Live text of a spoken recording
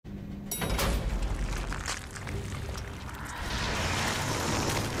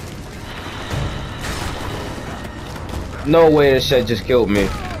No way that shit just killed me.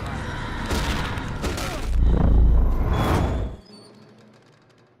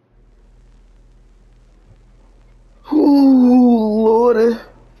 Ooh, Lordy.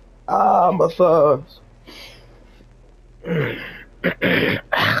 Ah, my thumbs.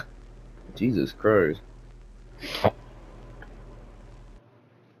 Jesus Christ.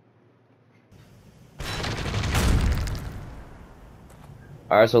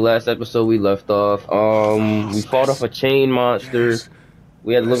 Alright, so last episode we left off. We fought off a chain monster. Yes.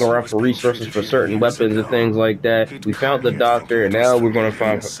 We had to look Leslie around was for being resources treated for here certain years weapons and ago. things like that. He'd We found the had doctor, and everything now we're gonna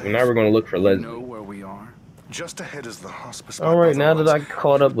destroyed and find. Now safe. we're gonna look for You know Leslie. where we are? Just ahead is the hospice. My Alright, brother now that runs. I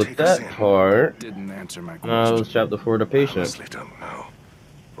caught up with Take us that in. part, Didn't answer my now question. it's chapter 4, the I patient. honestly don't know.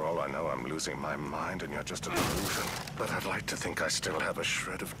 For all I know, I'm losing my mind and you're just a delusion. But I'd like to think I still have a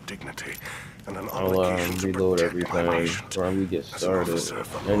shred of dignity and an I'll obligation to reload protect my everything patient. before we get As an started. officer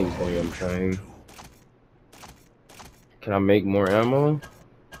of the law, Any you damn should thing. too. Can I make more ammo?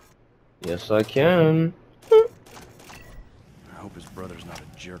 Yes, I can. I hope his brother's not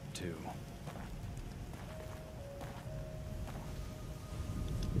a jerk, too.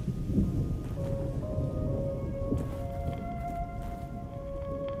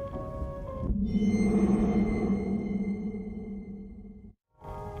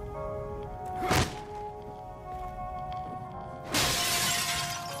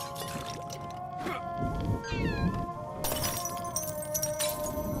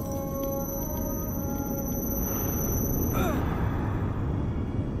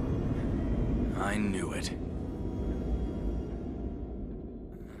 I knew it.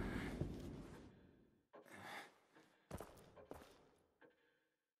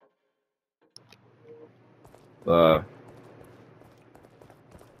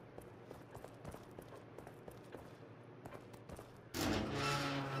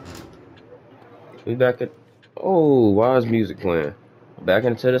 We back at. Oh, why is music playing? Back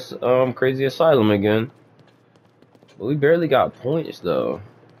into this crazy asylum again. But we barely got points though.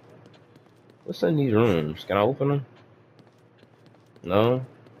 What's in these rooms? Can I open them? No.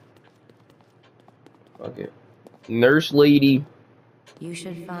 Fuck it. Nurse lady. You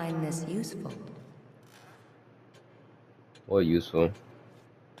should find this useful. What useful?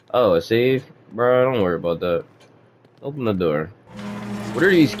 Oh, a save? Bro, don't worry about that. Open the door. What are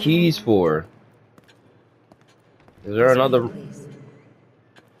these keys for? Is there This another? way, please.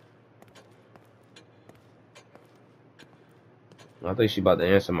 I think she about to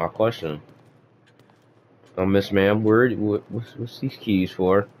answer my question. Oh, Miss Ma'am, what's these keys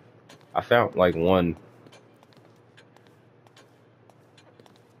for? I found like one.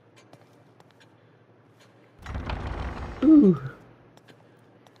 Ooh.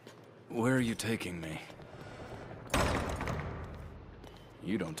 Where are you taking me?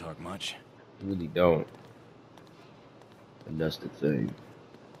 You don't talk much. Really don't. And that's the thing.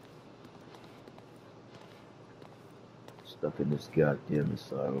 Stuck in this goddamn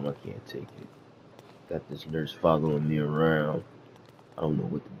asylum, I can't take it. Got this nurse following me around. I don't know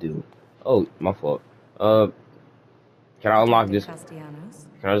what to do. Oh, my fault. Can I unlock this? Castellanos,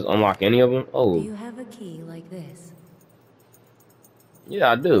 Can I just unlock any of them? do Oh, you have a key like this?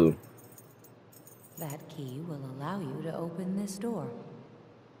 yeah, I do. That key will allow you to open this door.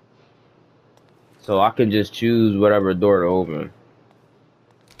 So I can just choose whatever door to open.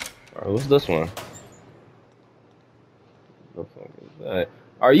 Alright, what's this one? What the fuck is that?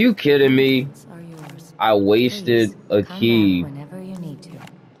 Are you kidding me? Are yours. I wasted Please, a come key. back whenever you need to.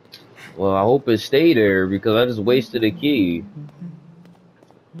 Well, I hope it stayed there because I just wasted a key.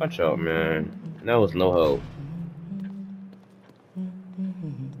 Watch out, man. That was no help.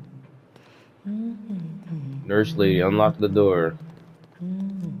 Nurse lady, unlock the door.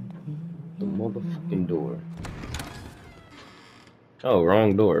 The motherfucking door. Oh,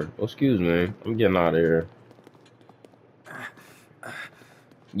 wrong door. Oh, excuse me. I'm getting out of here.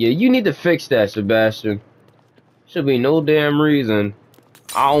 Yeah, you need to fix that, Sebastian. Should be no damn reason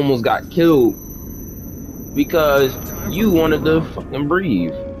I almost got killed because you wanted to fucking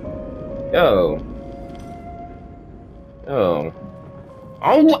breathe. Yo. Yo.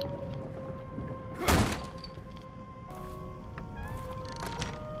 Oh, what?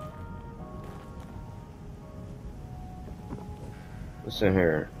 What's in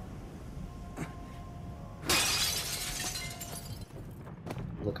here?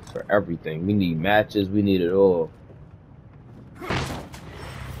 Looking for everything. We need matches. We need it all.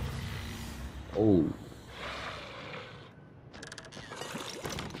 Oh.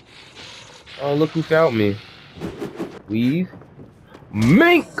 Oh, look who found me. Weave.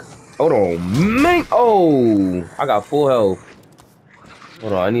 Mink! Hold on. Mink! Oh! I got full health.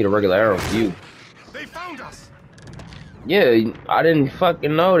 Hold on. I need a regular arrow for you. They found us. Yeah, I didn't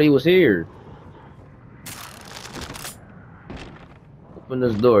fucking know that he was here. Open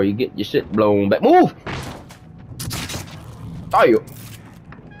this door, you get your shit blown back. Move! Are you?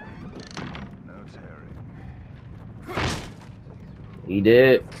 He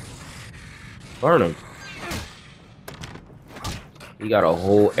did. Burn him. He got a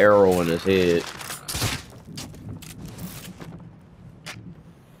whole arrow in his head.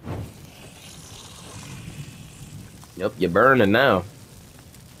 Yep, you're burning now.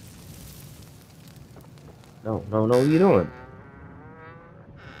 No, no, no, what are you doing?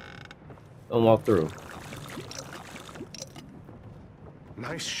 Don't walk through.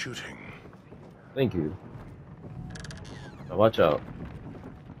 Nice shooting. Thank you. Now watch out.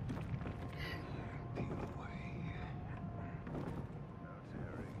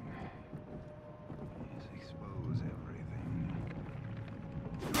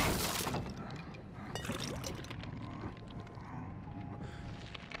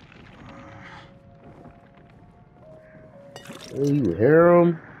 Oh, you hear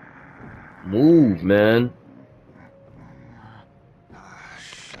him? Move, man.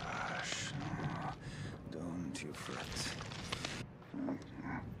 Shush. Don't you fret.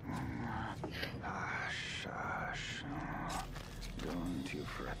 Shush. Don't you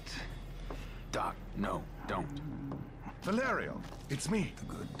fret. Doc, no, don't. Valerio, it's me. The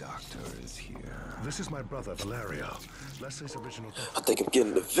good doctor is here. This is my brother, Valerio. Leslie's original doctor. I think I'm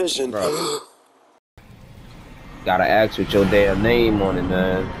getting the vision. Bro. Gotta ask with your damn name on it,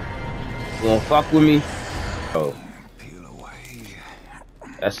 man. You wanna fuck with me? Oh. Peel away.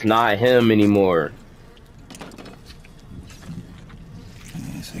 That's not him anymore.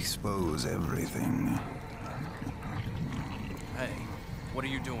 Yes, expose everything. Hey, what are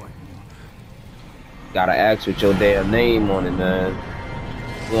you doing? Gotta ask with your damn name on it, man.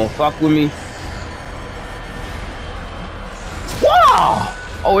 You wanna fuck with me? Wow!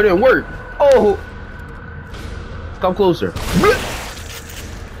 Oh, it didn't work. Oh! Come closer.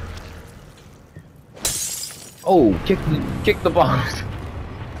 Oh, kick the box.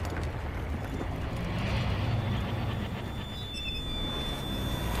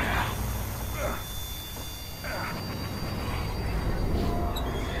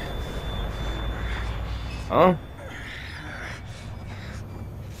 Huh?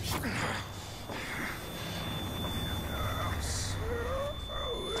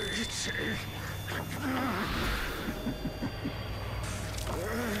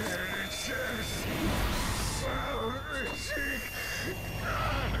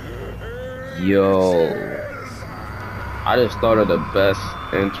 Yo, I just thought of the best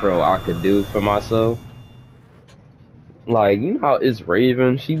intro I could do for myself. Like, you know how it's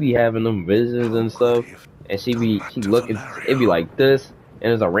Raven, she be having them visions and stuff, and she looking, it be like this, and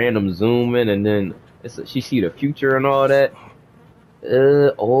there's a random zoom in, and then she see the future and all that.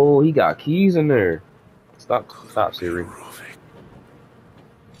 Oh, he got keys in there. Stop, Siri.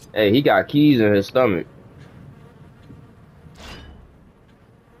 Hey, he got keys in his stomach.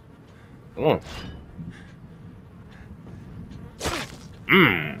 Come on.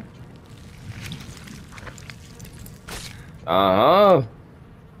 Uh-huh.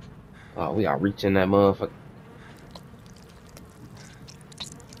 Oh, we gotta reach in that motherfucker.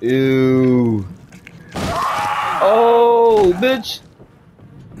 Ew. Oh, bitch.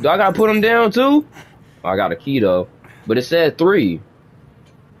 Do I gotta put him down too? Oh, I got a key though. But it said 3.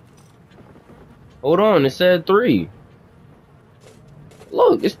 Hold on, it said 3.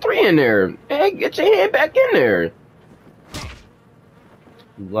 Look, it's 3 in there. Hey, get your hand back in there.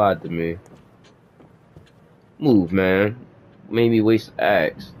 You lied to me. Move, man. Made me waste the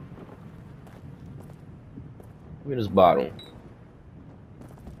axe. Give me this bottle.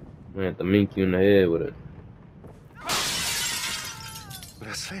 I'm gonna have to mink you in the head with it.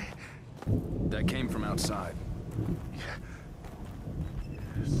 Leslie? That came from outside.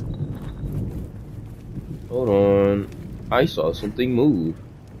 Yes. Hold on. I saw something move.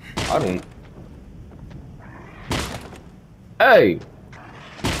 I don't. Hey!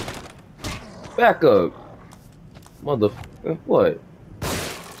 Back up. Motherfucker. What?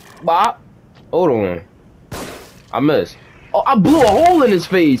 Bop. Hold on. I missed. Oh, I blew a hole in his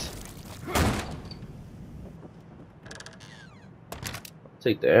face.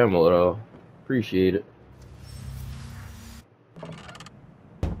 Take the ammo though. Appreciate it.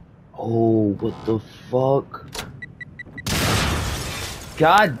 Oh, what the fuck?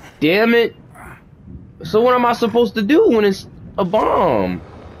 God damn it. So what am I supposed to do when it's a bomb?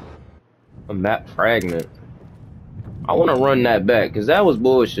 A map fragment. I want to run that back because that was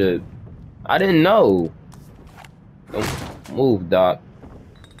bullshit. I didn't know. Don't move, Doc.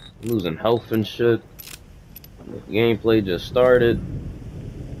 I'm losing health and shit. Gameplay just started.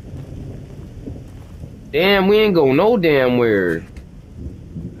 Damn, we ain't go no damn where.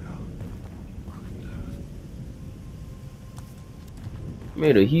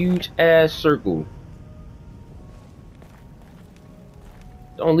 Made a huge ass circle.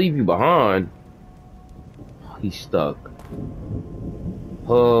 Don't leave you behind. He's stuck.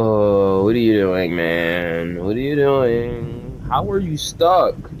 Oh, what are you doing, man? What are you doing? How are you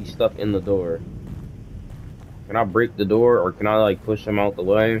stuck? He's stuck in the door. Can I break the door, or can I like push him out the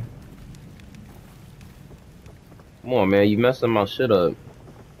way? Come on, man, you messing my shit up.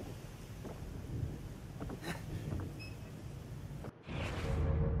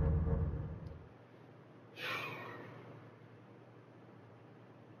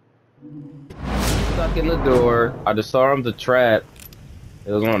 Stuck in the door. I disarmed the trap.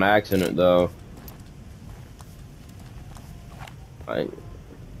 It was on accident though. Like,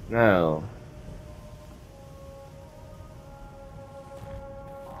 no.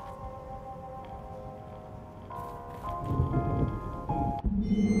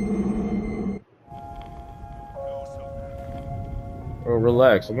 Bro,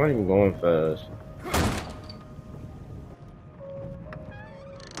 relax. I'm not even going fast.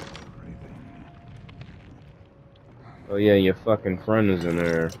 Oh yeah, your fucking friend is in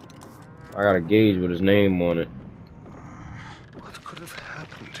there. I got a gauge with his name on it. What could have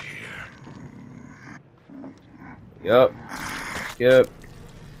happened here? Yup. Yep.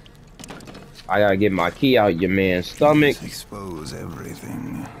 I gotta get my key out your man's stomach. Expose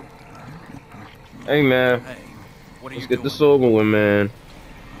everything. Hey man, Hey, what are let's you get doing? this over with, man.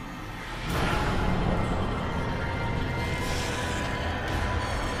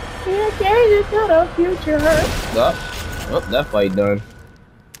 Oh, that fight done.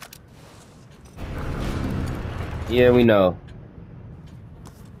 Yeah, we know.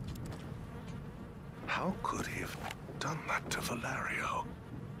 How could he have done that to Valerio?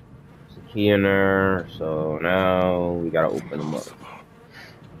 There's a key in there, so now we gotta open them up. Impossible.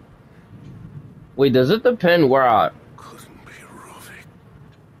 Wait, does it depend where I... Couldn't be Ruvik.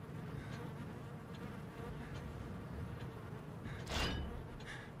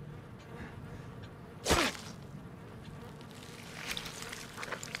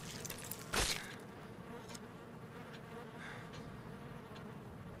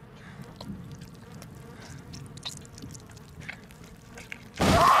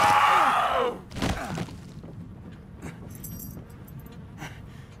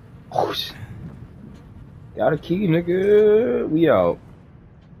 Oh, shit. Got a key, nigga. We out.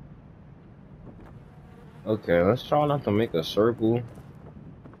 Okay, let's try not to make a circle.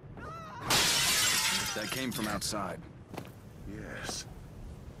 That came from outside. Yes.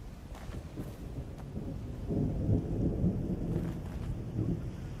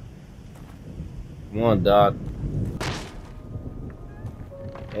 Come on, Doc.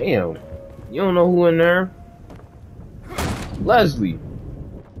 Damn. You don't know who in there? Leslie.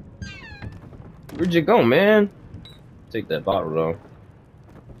 Where'd you go, man? Take that bottle, though.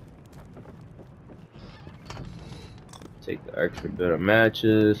 Take the extra bit of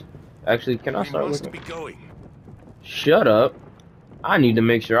matches. Actually, can I We start must looking? be going. Shut up. I need to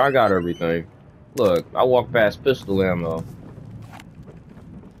make sure I got everything. Look, I walk past pistol ammo.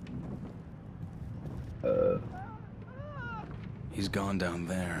 He's gone down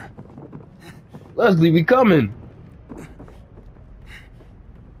there. Leslie, we coming.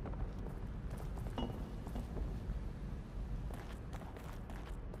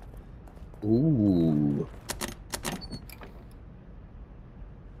 Ooh.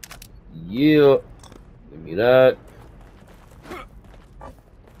 Yeah. Give me that.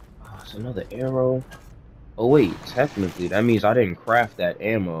 Oh, it's another arrow. Oh wait, technically that means I didn't craft that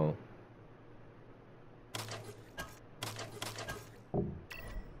ammo.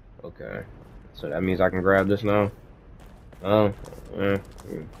 Okay. So that means I can grab this now. Oh.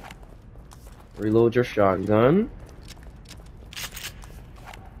 Reload your shotgun.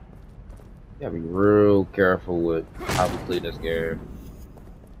 You gotta be real careful with how we play this game.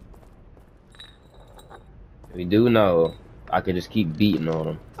 We do know I could just keep beating on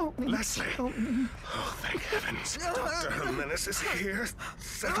them. Leslie! Oh, thank heavens. Dr. Jimenez is here.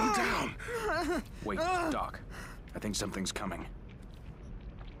 Settle down. Wait, Doc. I think something's coming.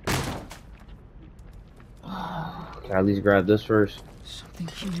 Can I at least grab this first? Something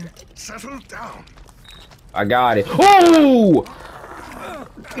here. Settle down. I got it. Oh!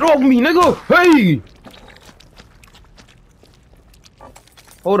 Get off me, nigga! Hey!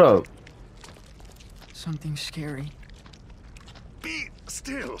 Hold up. Something scary. Be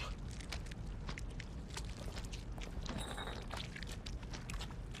still.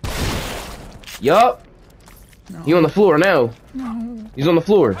 Yup. No. He on the floor now. No. He's on the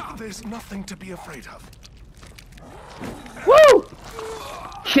floor. There's nothing to be afraid of. Woo!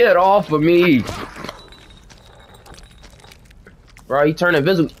 Get off of me. Bro, he turned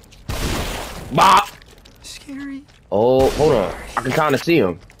invisible. Bop! Scary. Oh, hold on. I can kind of see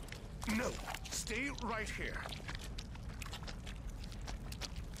him. No, stay right here.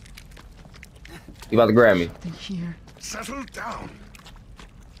 He about to grab me. Something here. Settle down.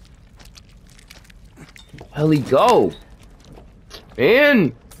 Hell he go?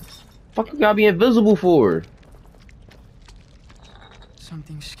 Man! Fuck you gotta be invisible for?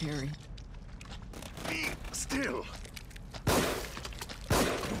 Something scary. Be still.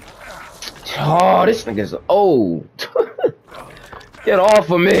 Oh, this nigga's old. Get off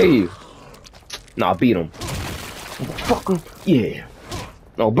of me. Nah, beat him. Fuck him. Yeah.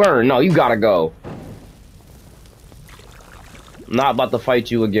 No, burn. No, you gotta go. I'm not about to fight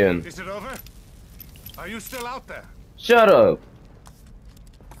you again. Is it over? Are you still out there? Shut up.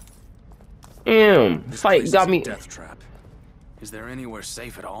 Damn. This Fight place got is a me. death trap. Is there anywhere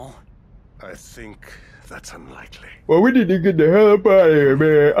safe at all? I think that's unlikely. Well, we need to get the hell up out of here,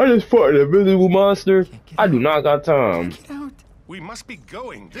 man. I just fought an invisible monster. I do not got time. Get out. We must be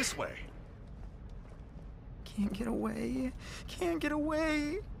going this way. Can't get away. Can't get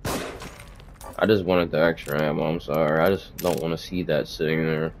away. I just wanted the extra ammo. I'm sorry. I just don't want to see that sitting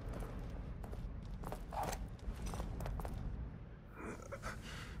there.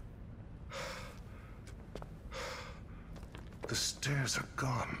 The stairs are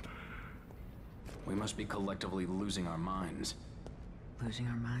gone. We must be collectively losing our minds. Losing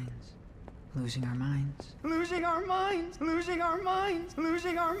our minds. Losing our minds. Losing our minds. Losing our minds.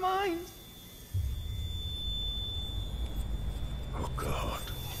 Losing our minds. Oh God.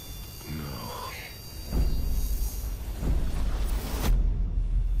 No.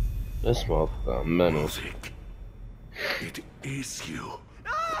 This motherfucker mental. Music. It is you.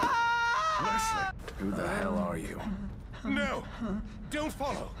 Leslie. Who the hell are you? No. Don't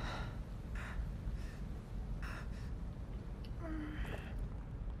follow.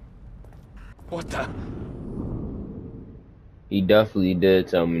 What the? He definitely did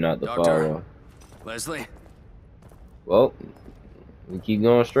tell me not to Doctor. follow. Leslie? Well, we keep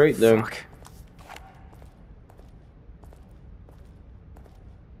going straight then. Fuck.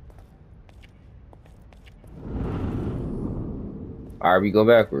 Alright, we go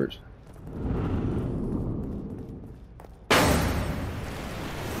backwards.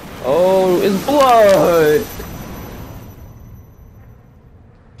 Oh, it's blood!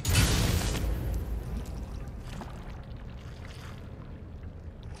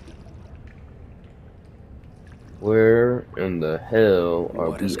 Where in the hell are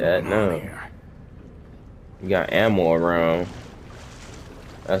What is we at going on now? here? We got ammo around.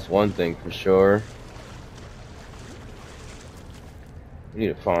 That's one thing for sure. We need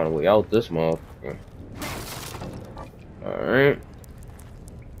to find a way out this motherfucker. Alright.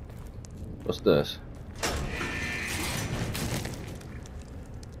 What's this?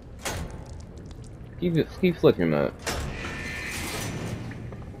 Keep flicking that.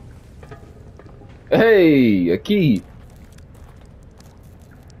 Hey, a key.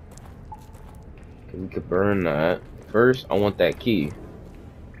 Okay, we could burn that. First, I want that key.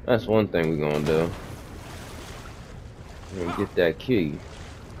 That's one thing we're gonna do. We're gonna get that key.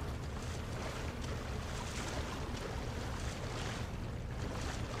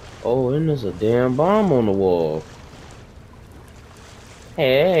 Oh, and there's a damn bomb on the wall.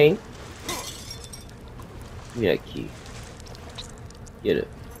 Hey. Give me that key. Get it.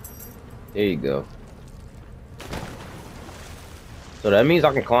 There you go. So that means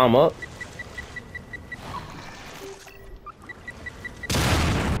I can climb up?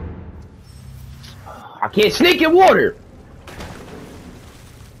 I can't sneak in water!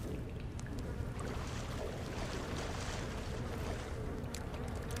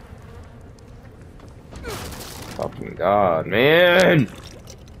 Fucking God, man!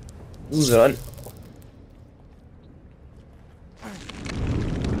 Who's on?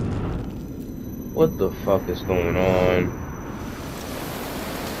 What the fuck is going on?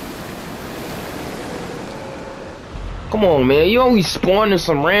 Come on, man. You always spawning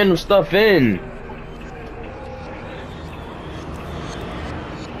some random stuff in.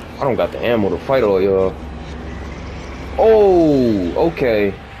 I don't got the ammo to fight all y'all. Oh,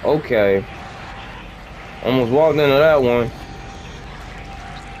 okay. Okay. Almost walked into that one.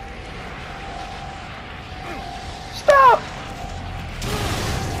 Stop!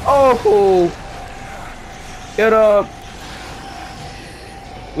 Oh! Get up!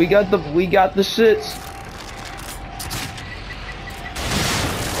 We got the shits.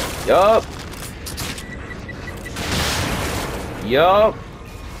 Yup. Yup.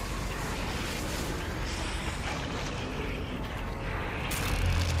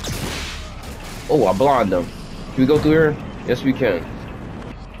 Oh, I blind them. Can we go through here? Yes, we can.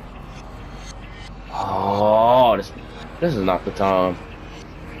 Oh, this is not the time.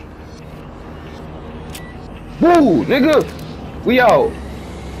 Woo, nigga! We out.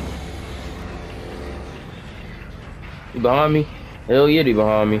 You behind me? Hell yeah, they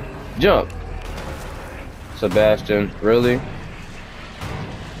behind me. Jump. Sebastian, really?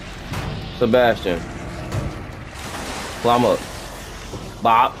 Sebastian. Climb up.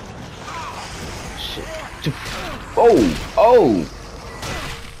 Bop. Shit. Oh, oh,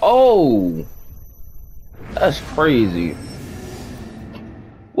 oh. That's crazy.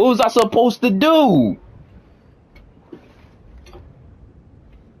 What was I supposed to do?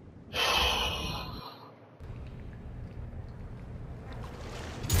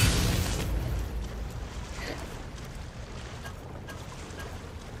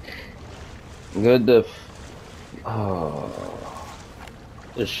 Good to. Oh.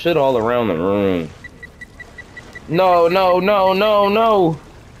 There's shit all around the room. No, no, no, no, no.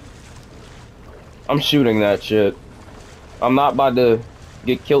 I'm shooting that shit. I'm not about to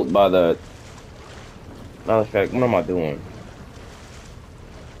get killed by that. Matter of fact, what am I doing?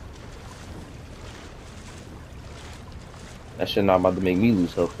 That shit not about to make me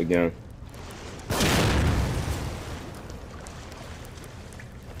lose health again.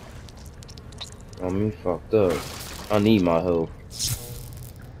 Oh, me fucked up. I need my health.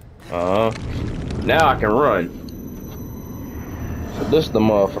 Now I can run. So this is the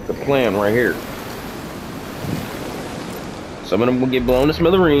motherfucking plan right here. Some of them will get blown to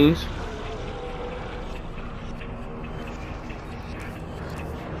smithereens.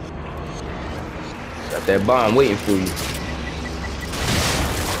 Got that bomb waiting for you.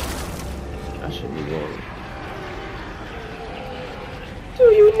 I should be going. Do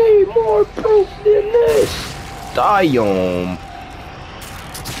you need more proof than this? Damn.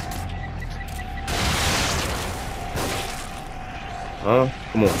 Huh?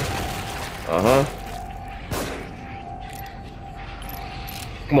 Come on. Uh-huh.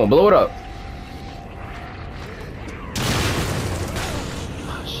 Come on, blow it up.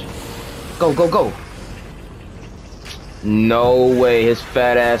 Go, go, go. No way, his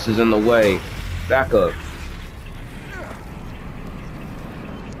fat ass is in the way. Back up.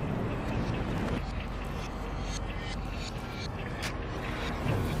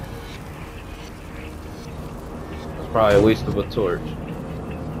 That's probably a waste of a torch.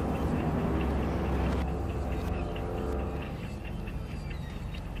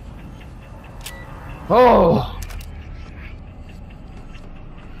 Oh!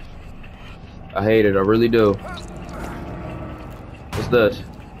 I hate it, I really do. What's this?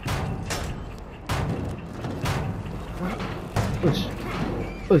 Push.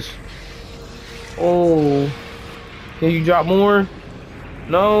 Push. Oh. Can you drop more?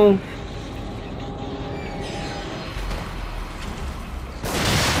 No.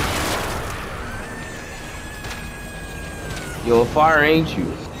 Yo, fire ain't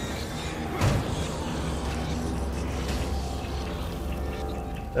you?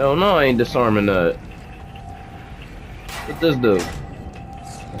 Hell no, I ain't disarming that. What this do?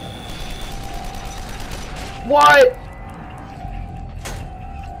 What?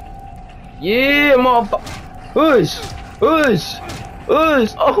 Yeah, motherfucker. Push. Push.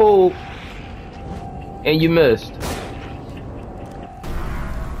 Push. Oh. And you missed.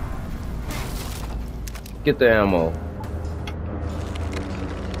 Get the ammo.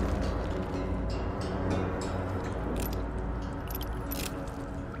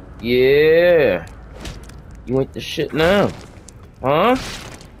 Yeah. You ain't the shit now. Huh?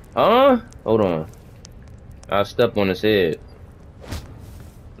 Huh? Hold on. I step on his head.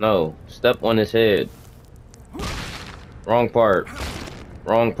 No. Step on his head. Wrong part.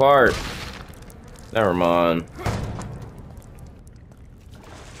 Wrong part. Never mind.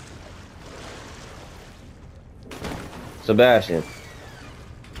 Sebastian.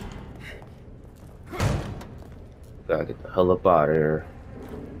 Gotta get the hell up out of here.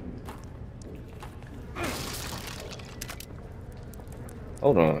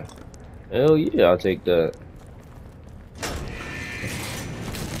 Hold on. Hell yeah, I'll take that.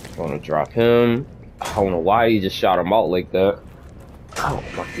 Gonna drop him. I don't know why he just shot him out like that. Ow,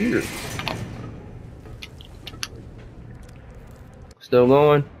 my ear. Still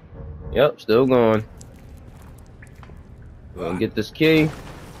going? Yep, still going. We're gonna get this key.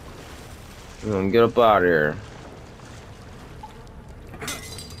 We're gonna get up out of here.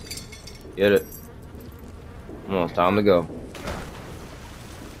 Get it. Come on, it's time to go.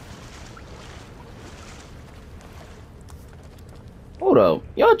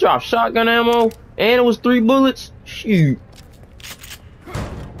 Y'all dropped shotgun ammo and it was 3 bullets? Shoot.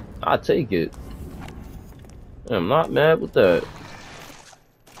 I'll take it. I'm not mad with that.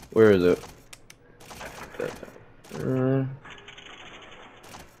 Where is it?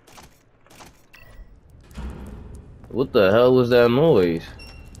 What the hell was that noise?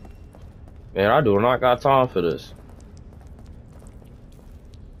 Man, I do not got time for this.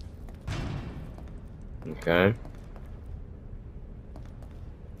 Okay.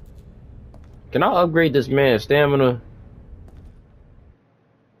 Can I upgrade this man's stamina?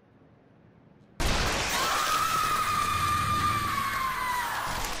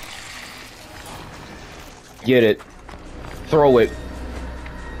 Get it. Throw it.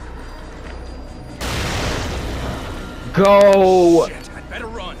 Go! Shit, I'd better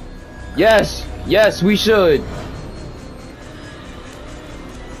run. Yes! Yes, we should!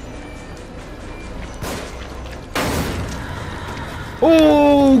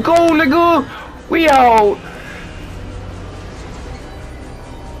 Ooh! Go, nigga! We out!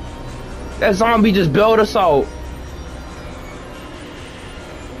 That zombie just bailed us out.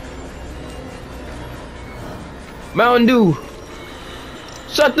 Mountain Dew!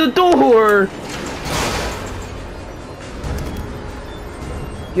 Shut the door!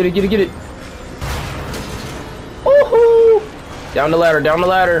 Get it, get it, get it. Woohoo! Down the ladder, down the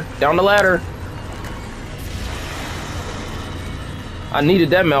ladder, down the ladder. I needed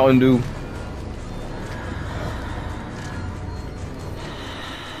that Mountain Dew.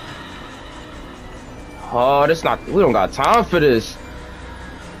 Oh, that's not, we don't got time for this.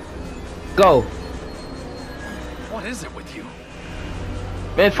 Go. What is it with you?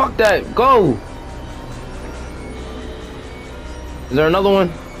 Man, fuck that. Go. Is there another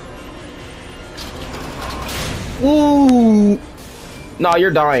one? Ooh. Nah,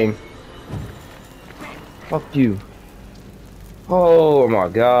 you're dying. Fuck you. Oh my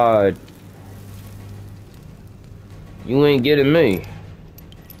god. You ain't getting me.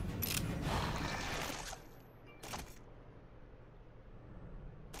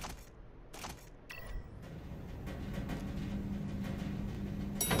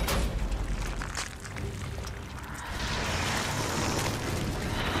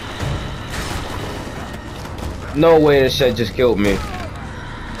 No way this shit just killed me.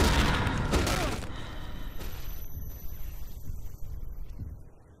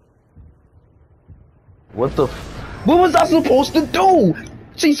 What the f— what was I supposed to do?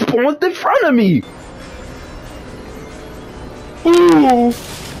 She spawned in front of me. Ooh.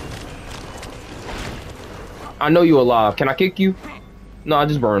 I know you alive. Can I kick you? No, I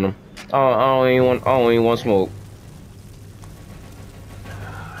just burn him. I don't even want smoke.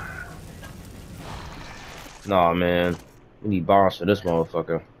 Nah, man. We need bombs for this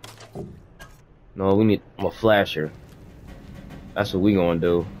motherfucker. No, we need a flasher. That's what we gonna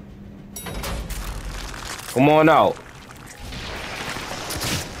do. Come on out.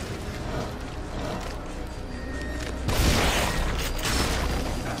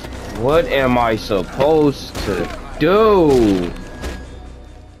 What am I supposed to do?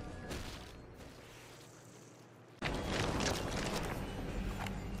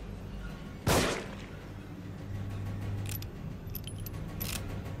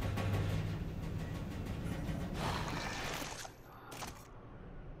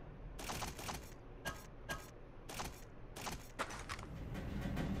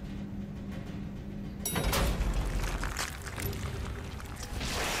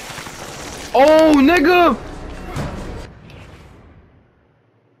 Oh, nigga!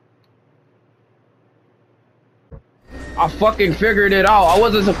 I fucking figured it out. I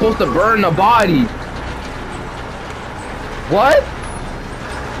wasn't supposed to burn the body. What?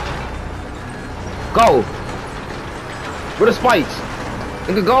 Go. Where the spikes?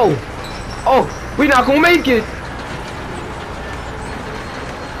 Nigga, go. Oh, we not gonna make it.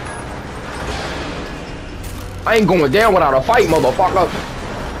 I ain't going down without a fight, motherfucker.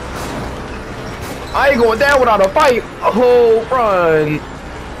 I ain't going down without a fight. Oh, run.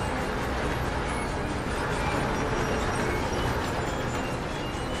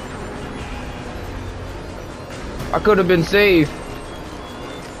 I could have been safe.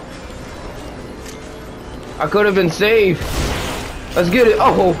 I could have been safe. Let's get it.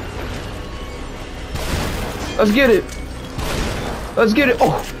 Oh. Let's get it. Let's get it.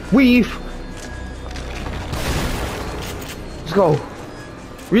 Oh, weave. Let's go.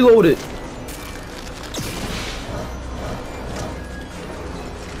 Reload it.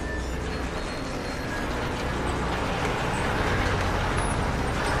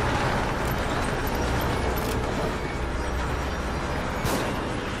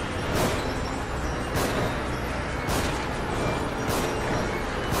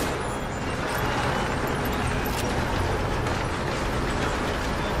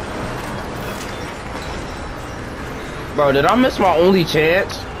 Bro, did I miss my only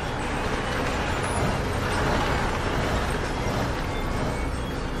chance?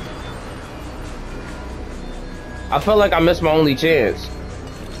 I felt like I missed my only chance.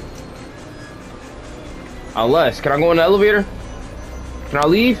 Unless, can I go in the elevator? Can I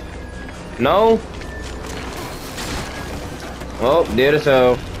leave? No? Oh, dead as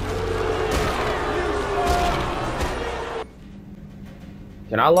hell.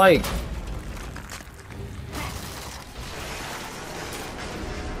 Can I, like...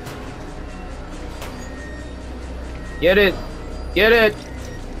 Get it! Get it!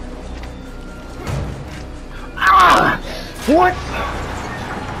 Ah! What?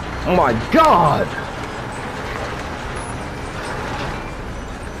 Oh my god!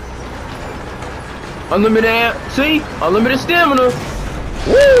 Unlimited see? Unlimited stamina!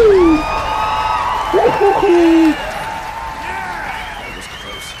 Woo! That was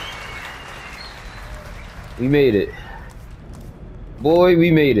close. We made it. Boy,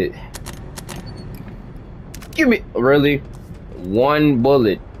 we made it. Give me... Really? One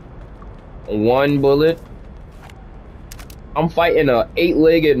bullet. One bullet? I'm fighting a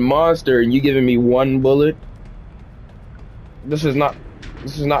 8-legged monster and you giving me one bullet? This is not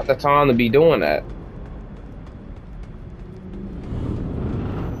the time to be doing that.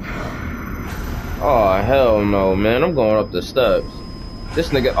 Oh, hell no, man. I'm going up the steps. This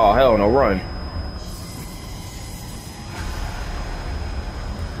nigga... Oh, hell no. Run.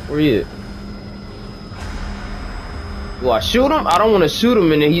 Where he at? Do I shoot him? I don't want to shoot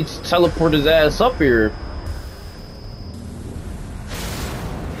him and then he teleport his ass up here.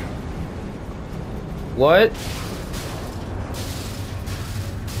 What?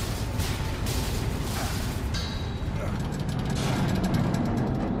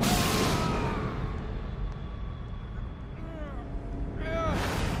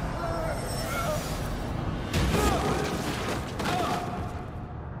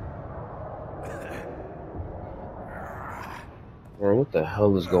 Bro, what the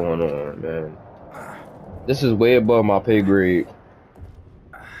hell is going on, man? This is way above my pay grade.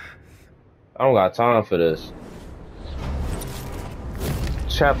 I don't got time for this.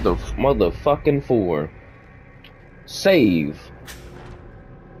 Chapter motherfucking 4. Save.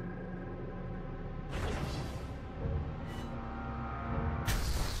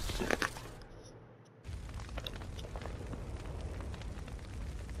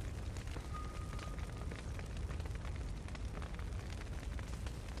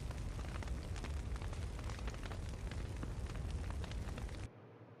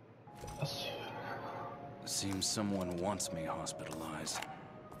 Seems someone wants me hospitalized.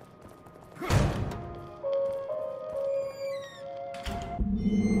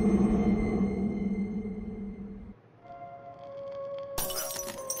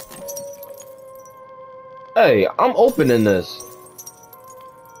 Hey, I'm opening this.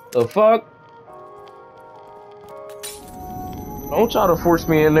 The fuck? Don't try to force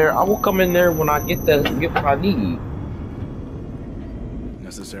me in there. I will come in there when I get what I need.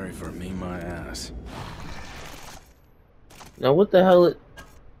 Necessary for me, my ass. Now what the hell?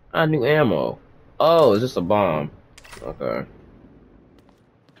 I need ammo. Oh, is this a bomb? Okay.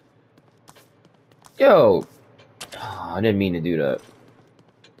 Yo, oh, I didn't mean to do that.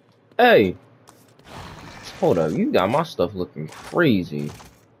 Hey, hold up. You got my stuff looking crazy.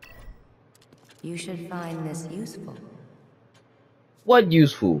 You should find this useful. What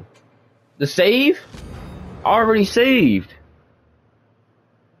useful? The save? I already saved.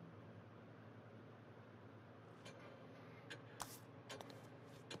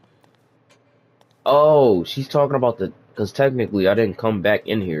 Oh, she's talking about because technically I didn't come back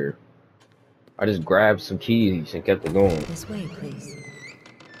in here. I just grabbed some keys and kept it going. This way, please.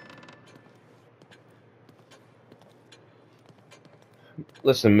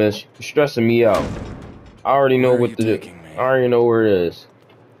 Listen, miss, you're stressing me out. I already know what to do. I already know where it is.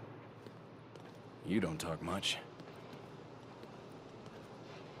 You don't talk much.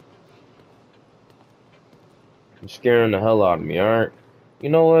 You're scaring the hell out of me, alright? You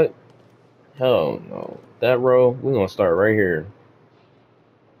know what? Hell no. That row, we're gonna start right here.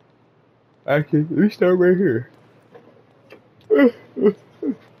 Actually, let me start right here.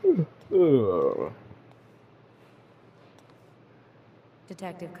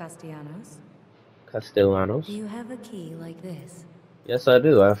 Detective Castellanos, Castellanos? do you have a key like this? Yes, I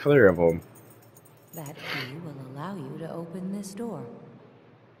do. I have 3 of them. That key will allow you to open this door.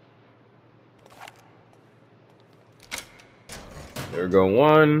 There go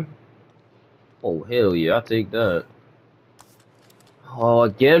 1. Oh, hell yeah, I'll take that. Oh,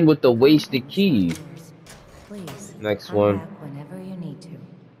 again with the wasted key. Please. Next come one. back whenever you need to.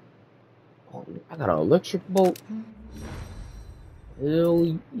 Oh, I got an electric bolt.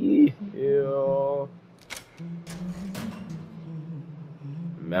 Hell yeah.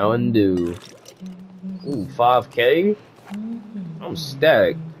 Mountain Dew. Ooh, 5K? I'm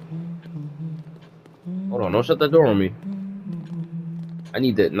stacked. Hold on, don't shut that door on me. I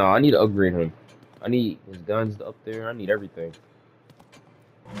need that. No, I need to upgrade him. I need his guns up there. I need everything.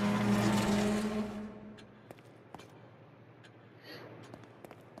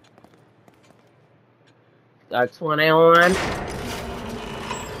 Got 21. I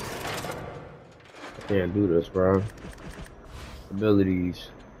can't do this, bro. Abilities.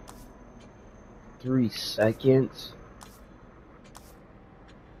 3 seconds.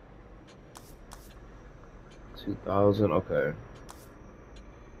 2,000. Okay.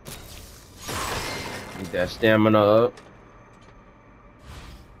 Need that stamina up.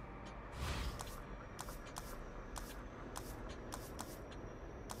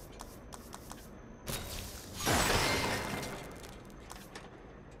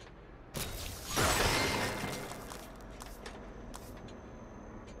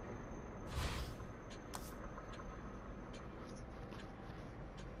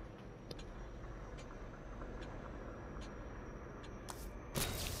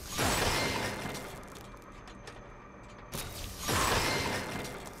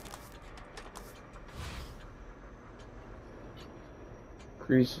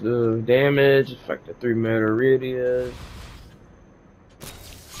 Increase the damage, affect the 3-meter radius.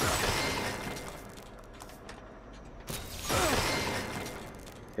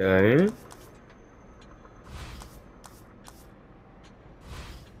 Okay.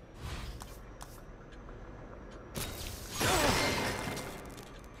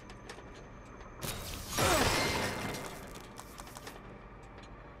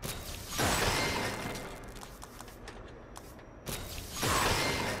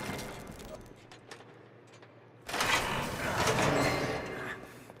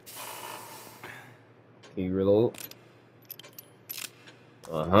 Can you reload?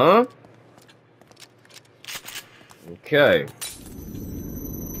 Uh-huh. Okay.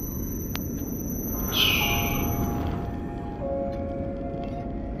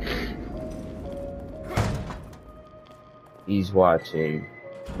 He's watching.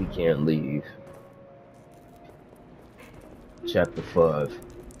 We can't leave. Chapter 5.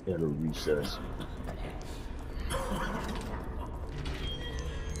 Inner recess.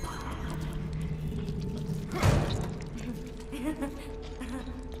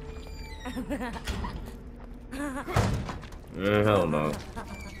 Hell no.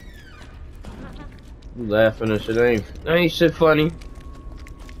 You laughing and shit ain't shit funny.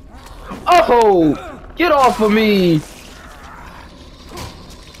 Oh! Get off of me!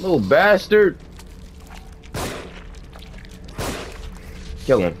 Little bastard.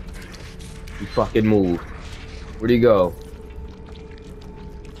 Kill him. You fucking move. Where'd he go?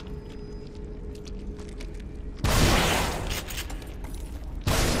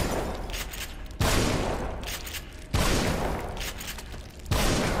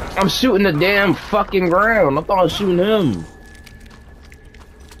 I'm shooting the damn fucking ground. I thought I was shooting him.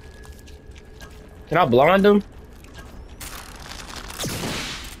 Can I blind him?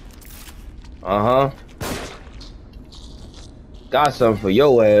 Uh-huh. Got something for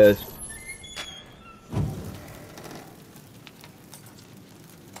your ass.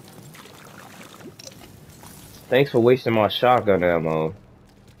 Thanks for wasting my shotgun ammo.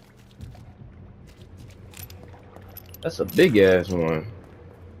 That's a big ass one.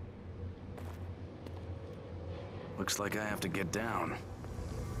 Looks like I have to get down.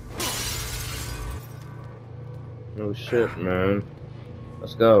 No shit, man.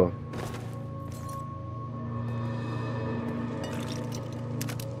 Let's go.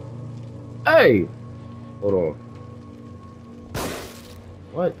 Hey! Hold on.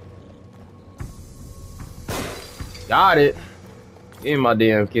 What? Got it. Give me my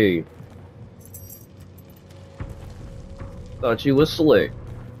damn key. Thought you was slick.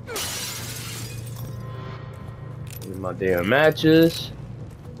 Give me my damn matches.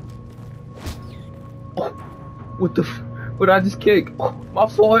 Oh, what the? What I just kick? Oh, my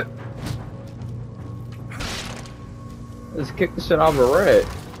fault. I just kicked the shit out of a rat.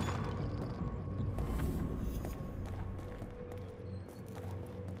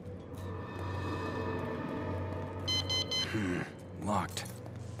 Locked.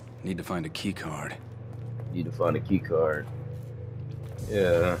 Need to find a key card. Need to find a key card.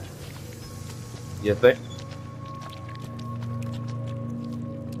 Yeah. You think?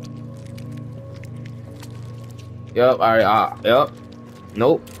 Yep, alright, yep.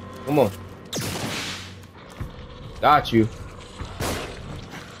 Nope. Come on. Got you.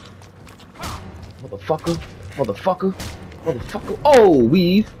 Motherfucker. Motherfucker. Motherfucker. Oh,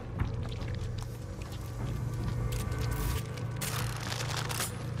 weave.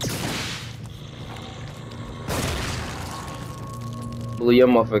 Blew your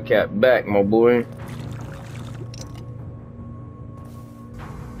motherfucker cat back, my boy.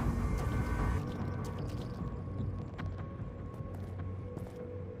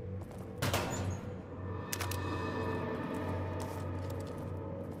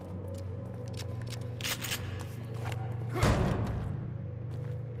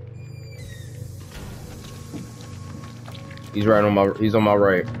 He's right on my. He's on my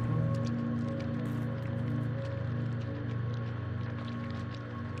right.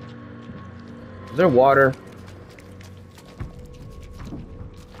 Is there water?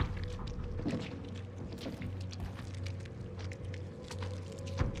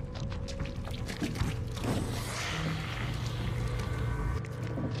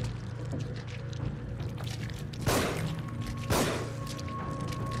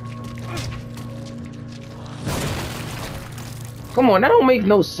 Come on, that don't make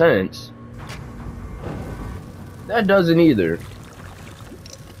no sense. That doesn't either.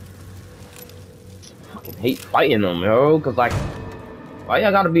 I fucking hate fighting them, yo. Cause like, why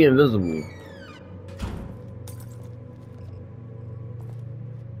y'all gotta be invisible?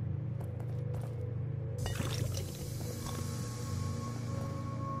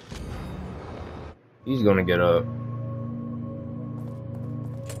 He's gonna get up.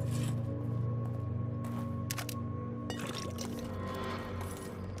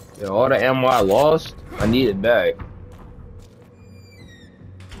 Yeah, all the ammo I lost, I need it back.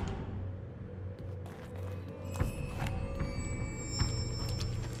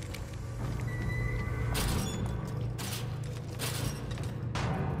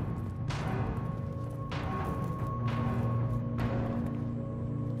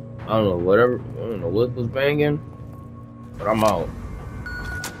 I don't know, whatever, I don't know what was banging, but I'm out.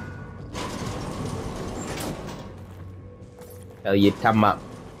 Hell yeah, come up.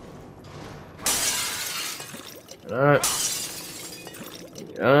 Alright.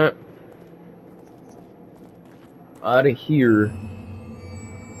 Alright. Out of here.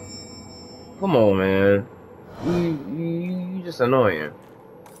 Come on, man. You just annoying.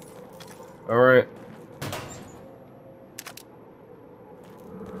 Alright.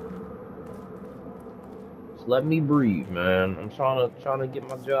 Just let me breathe, man. I'm trying to get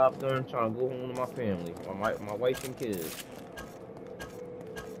my job done, trying to go home to my family, my wife and kids.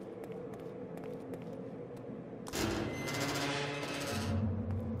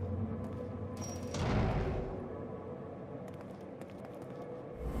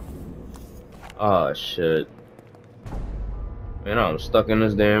 Oh shit. Man, I'm stuck in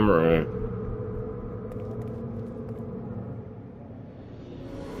this damn room.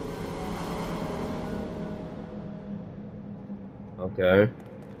 Okay.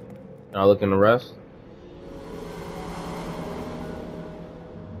 Now look in the rest.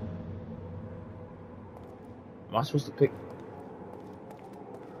 Am I supposed to pick?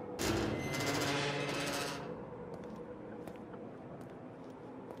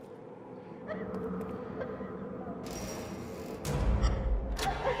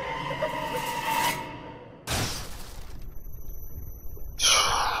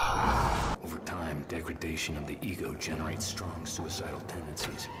 Degradation of the ego generates strong suicidal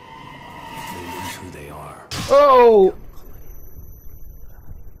tendencies. They lose who they are. Oh!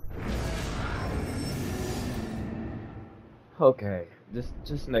 Okay,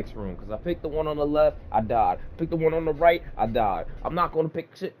 just next room, because I picked the one on the left, I died. Picked the one on the right, I died. I'm not going to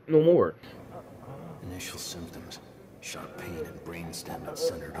pick shit no more. Initial symptoms: sharp pain and brainstem that's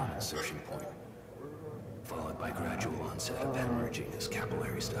centered on insertion point, followed by gradual onset of hemorrhaging as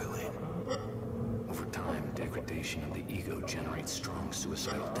capillaries dilate. Over time, degradation of the ego generates strong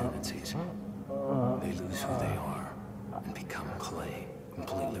suicidal tendencies. They lose who they are and become clay,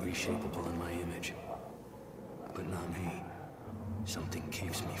 completely reshapeable in my image. But not me. Something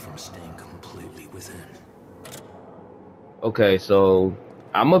keeps me from staying completely within. Okay, so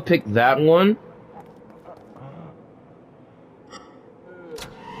I'm gonna pick that one.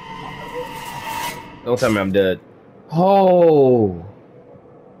 Don't tell me I'm dead. Oh!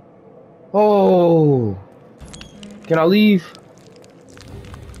 Oh! Can I leave?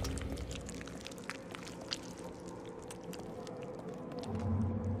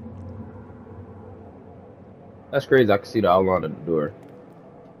 That's crazy. I can see the outline of the door.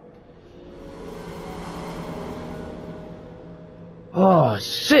 Oh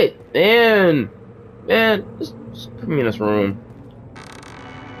shit, man! Man, just put me in this room.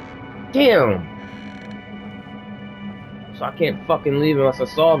 Damn! So I can't fucking leave unless I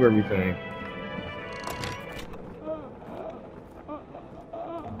solve everything.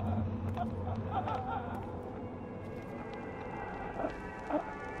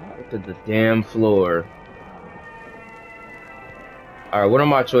 to the damn floor. Alright, what are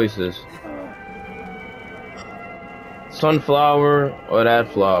my choices? Sunflower or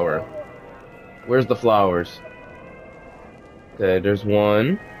that flower? Where's the flowers? Okay, there's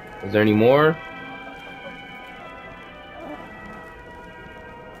one. Is there any more?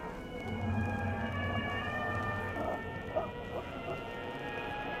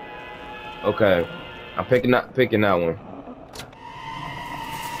 Okay, I'm picking that one.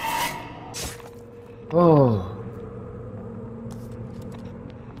 Oh.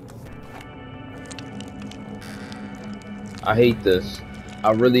 I hate this.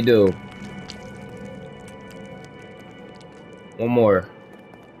 I really do. One more.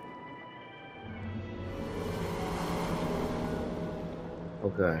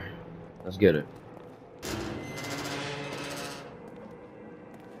 Okay, let's get it.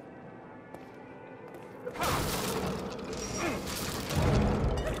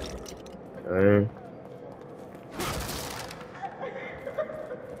 Okay.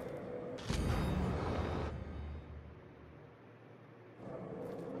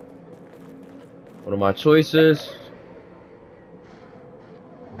 What are my choices?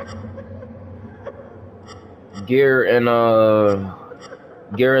 Gear and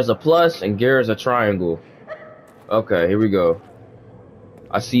gear is a plus and gear is a triangle. Okay, here we go.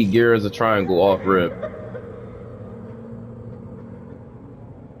 I see gear as a triangle off rip.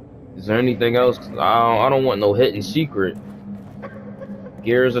 Is there anything else? I don't want no hidden secret.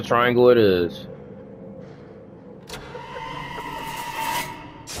 Gear is a triangle it is.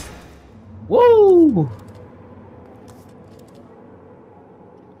 Woo!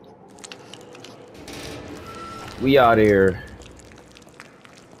 We out here.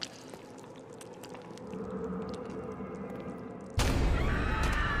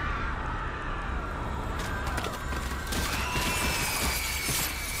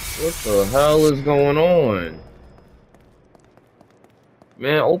 What the hell is going on?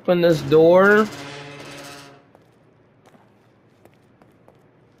 Man, open this door.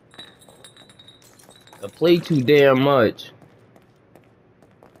 I play too damn much.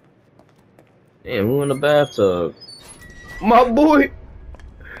 Damn, who in the bathtub? My boy!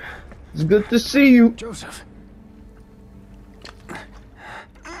 It's good to see you. Joseph.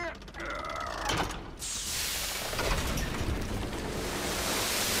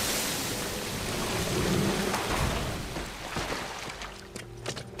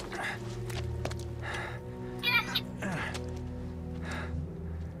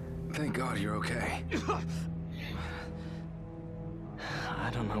 Thank God you're okay. I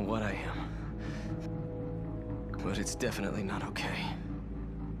don't know what I am, but it's definitely not okay.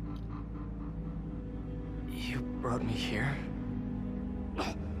 You brought me here?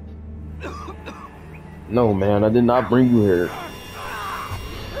 No, man, I did not bring you here.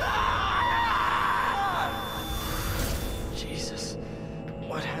 Jesus,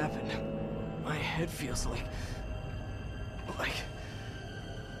 what happened? My head feels like...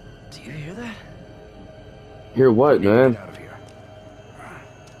 Do you hear that? Hear what, man? Get out of here.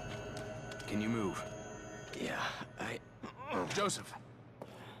 Can you move? Yeah, Joseph.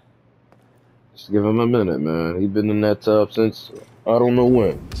 Just give him a minute, man. He's been in that tub since I don't know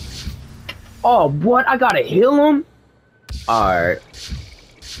when. Oh, what? I gotta heal him? Alright.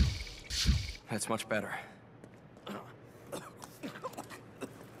 That's much better.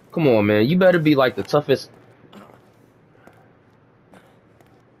 Come on, man. You better be like the toughest.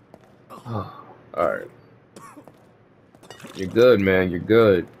 Alright. You're good, man. You're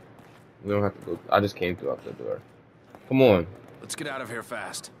good. We don't have to go. I just came through out the door. Come on. Let's get out of here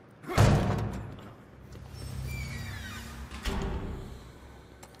fast.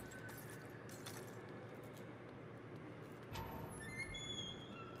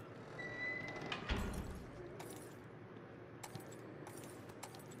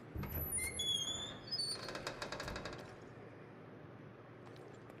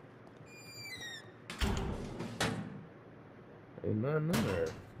 Ain't nothing there.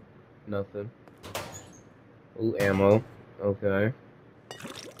 Nothing. Ooh, ammo. Okay.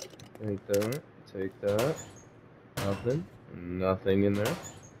 Take that. Take that. Nothing. Nothing in there.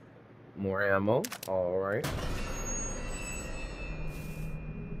 More ammo. Alright.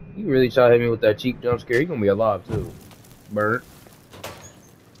 You really try to hit me with that cheap jump scare, you're gonna be alive too. Burnt.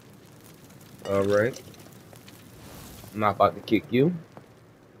 Alright. I'm not about to kick you.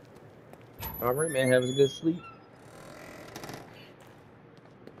 Alright, man. Have a good sleep.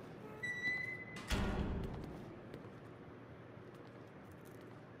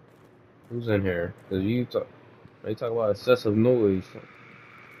 Who's in here? Cause they talk about excessive noise.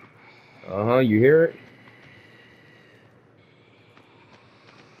 You hear it?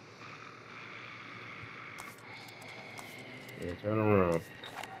 Turn around.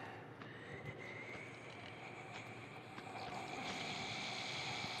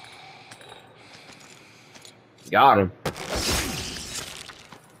 Got him.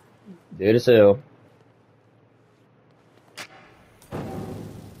 Dead as hell.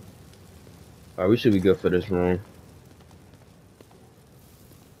 Alright, we should be good for this room.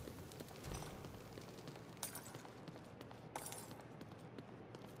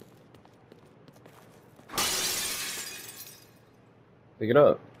 Pick it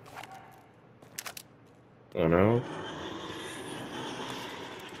up. Oh no.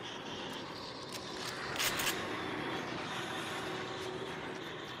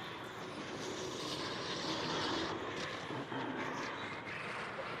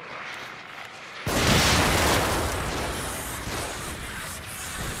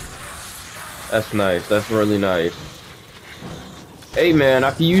 That's nice. That's really nice. Hey man, I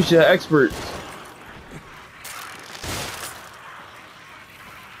can use your experts.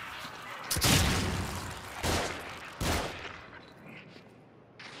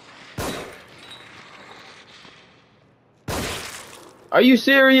 Are you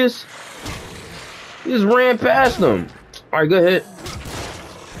serious? He just ran past them. Alright, good hit.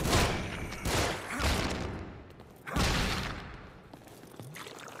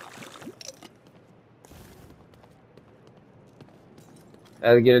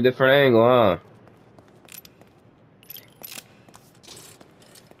 Had to get a different angle, huh?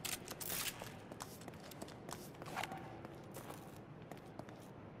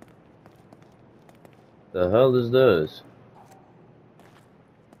 The hell is this?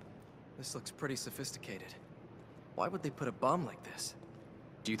 This looks pretty sophisticated. Why would they put a bomb like this?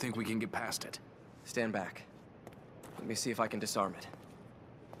 Do you think we can get past it? Stand back. Let me see if I can disarm it.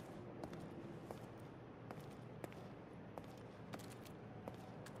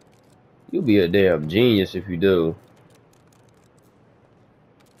 You'll be a damn genius if you do.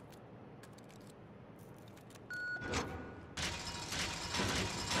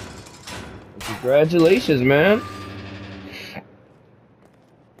 Congratulations, man.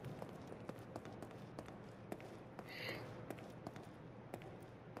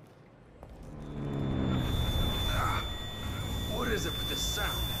 What is it with this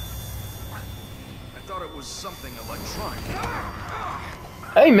sound? I thought it was something electronic.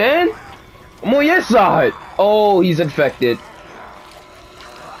 Hey, man. I'm on your side. Oh, he's infected.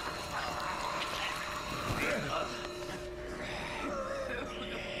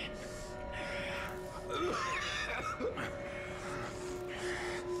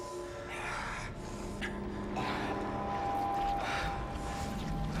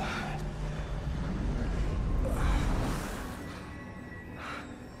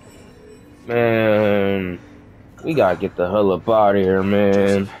 Man, we gotta get the hell up out of here,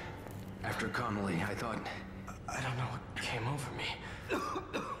 man. After Connolly, I thought... I don't know what came over me.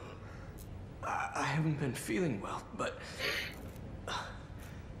 I haven't been feeling well, but...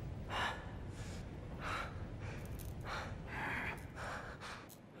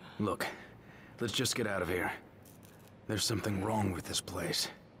 Look, let's just get out of here. There's something wrong with this place.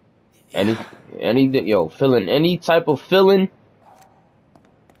 Yo, feeling any type of feeling,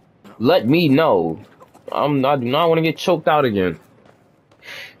 let me know. I do not want to get choked out again.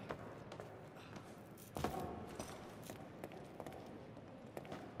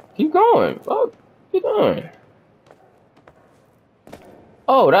 Keep going. Fuck, keep going.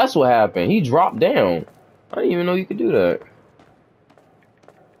 Oh, that's what happened. He dropped down. I didn't even know you could do that.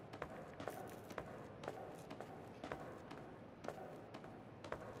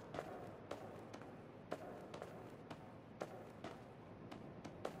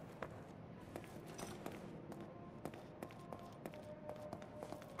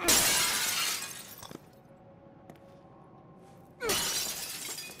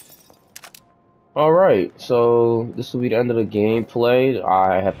 Alright, so this will be the end of the gameplay.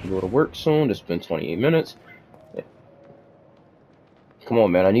 I have to go to work soon. It's been 28 minutes. Come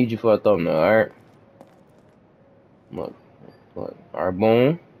on, man. I need you for a thumbnail, alright? Look. Alright,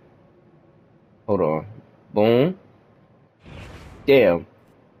 boom. Hold on. Boom. Damn.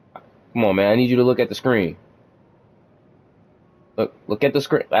 Come on, man. I need you to look at the screen. Look at the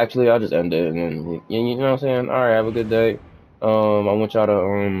screen. Actually, I'll just end it. And then, you know what I'm saying? Alright, have a good day. I want y'all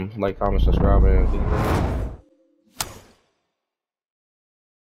to like, comment, subscribe, and